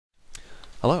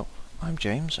Hello, I'm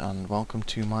James and welcome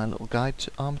to my little guide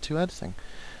to ArmA 2 editing.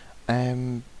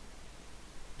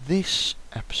 This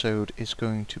episode is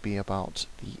going to be about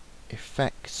the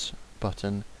effects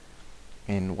button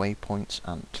in waypoints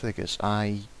and triggers.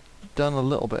 I've done a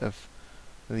little bit of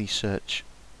research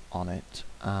on it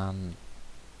and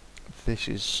this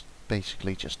is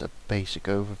basically just a basic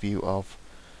overview of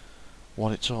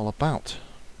what it's all about.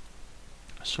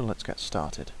 So let's get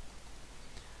started.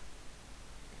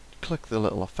 Click the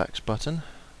little effects button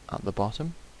at the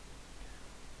bottom.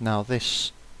 Now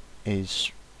this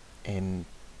is in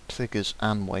triggers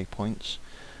and waypoints,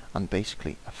 and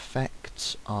basically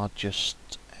effects are just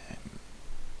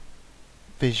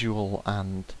visual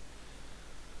and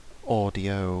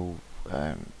audio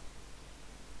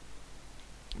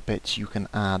bits you can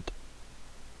add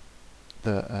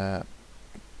that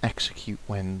execute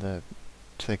when the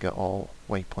trigger or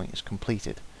waypoint is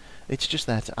completed. It's just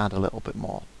there to add a little bit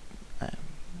more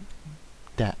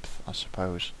depth, I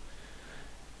suppose,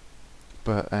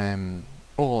 but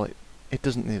it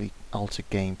doesn't really alter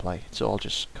gameplay. It's all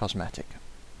just cosmetic.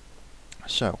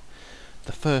 So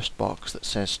the first box that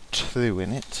says true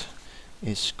in it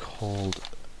is called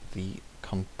the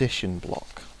condition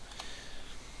block,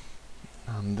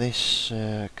 and this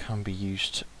can be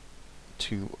used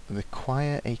to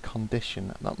require a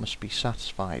condition that must be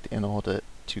satisfied in order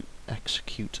to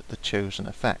execute the chosen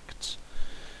effects.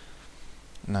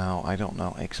 Now, I don't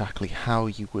know exactly how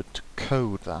you would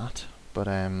code that, but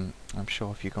I'm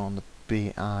sure if you go on the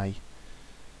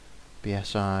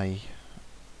BSI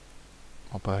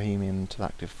or Bohemian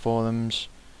Interactive forums,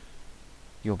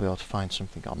 you'll be able to find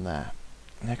something on there.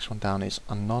 Next one down is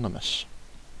anonymous,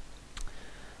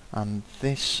 and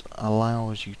this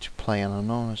allows you to play an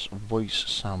anonymous voice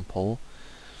sample.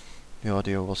 The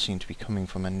audio will seem to be coming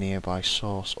from a nearby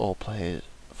source for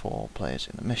all players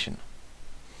in the mission.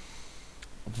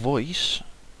 Voice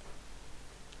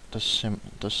does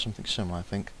something similar, I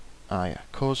think.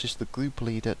 Causes the group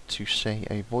leader to say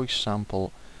a voice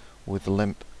sample with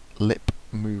lip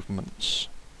movements.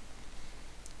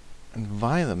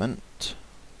 Environment.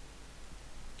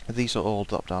 These are all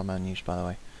drop-down menus, by the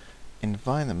way.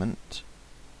 Environment.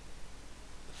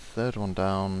 Third one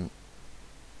down.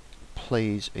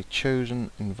 Plays a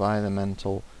chosen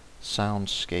environmental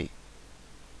soundscape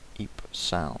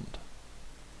sound.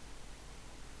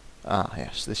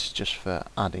 Yes, this is just for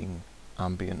adding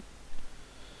ambient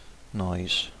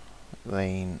noise,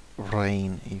 rain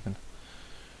even.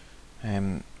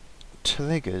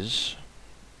 Triggers,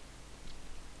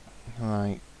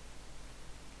 right,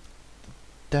 the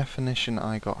definition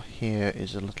I got here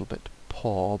is a little bit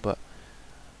poor, but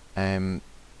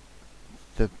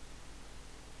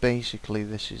basically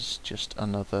this is just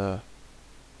another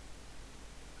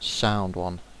sound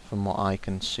one from what I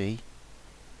can see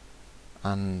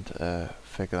and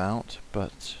figure out,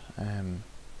 but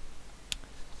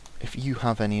if you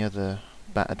have any other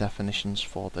better definitions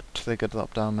for the trigger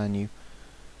drop down menu,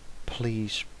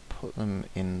 please put them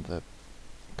in the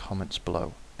comments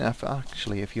below.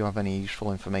 If you have any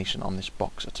useful information on this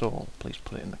box at all, please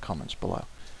put it in the comments below.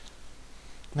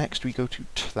 Next we go to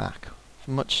track.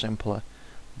 Much simpler.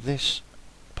 This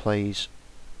plays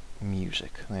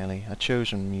music, really, a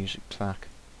chosen music track.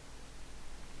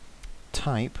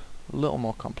 Type, a little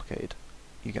more complicated.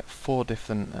 You get 4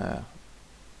 different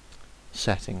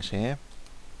settings here.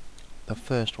 The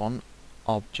first one,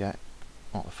 object.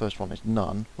 Well, the first one is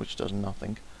none, which does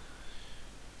nothing.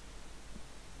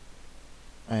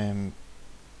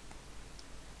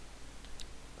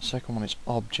 Second one is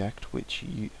object, which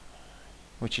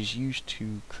is used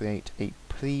to create a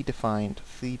predefined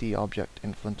 3D object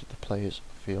in front of the player's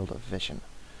field of vision.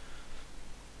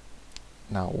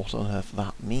 Now, what on earth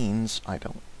that means, I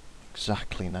don't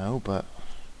exactly know, but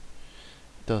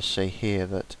it does say here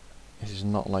that it is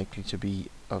not likely to be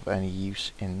of any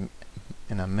use in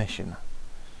a mission.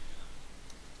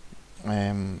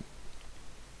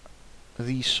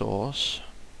 Resource,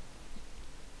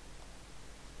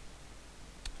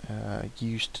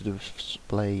 used to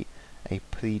display a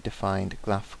predefined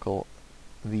graphical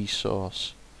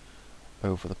resource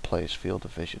over the player's field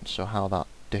of vision. So how that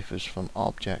differs from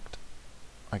object,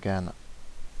 again,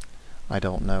 I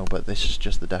don't know, but this is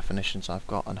just the definitions I've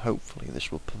got, and hopefully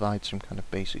this will provide some kind of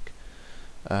basic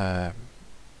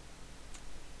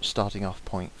starting off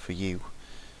point for you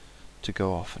to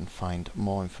go off and find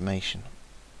more information.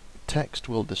 Text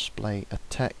will display the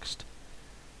text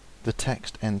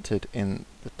entered in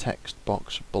the text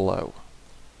box below.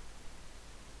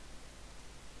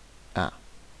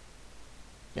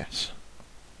 Yes,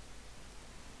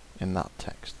 in that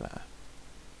text there.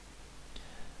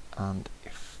 And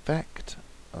effect,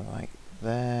 like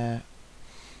there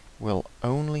will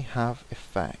only have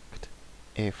effect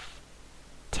if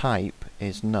type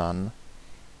is none,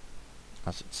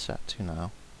 as it's set to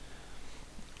now,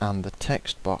 and the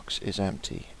text box is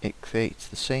empty. It creates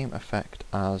the same effect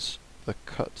as the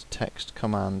cut text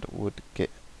command would give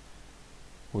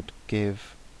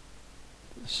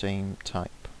the same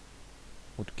type.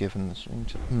 Would given the same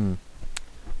type.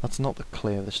 That's not the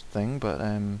clearest thing, but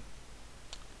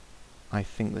I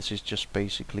think this is just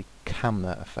basically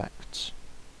camera effects.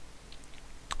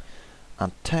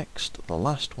 And text, the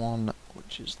last one,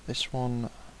 which is this one,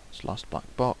 this last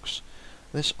black box.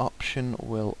 This option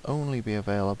will only be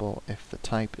available if the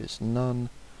type is none,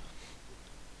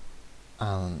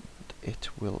 and it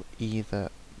will either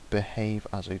behave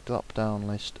as a drop-down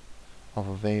list of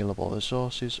available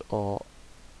resources or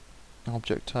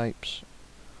object types,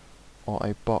 or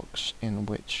a box in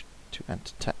which to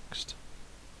enter text.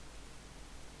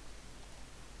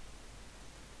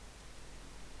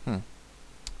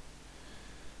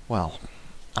 Well,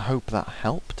 I hope that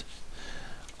helped.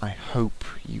 I hope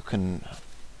you can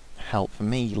help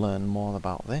me learn more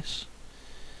about this,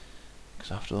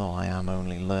 because after all I am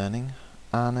only learning,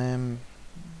 and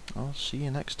I'll see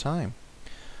you next time.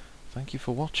 Thank you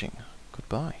for watching.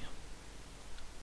 Goodbye.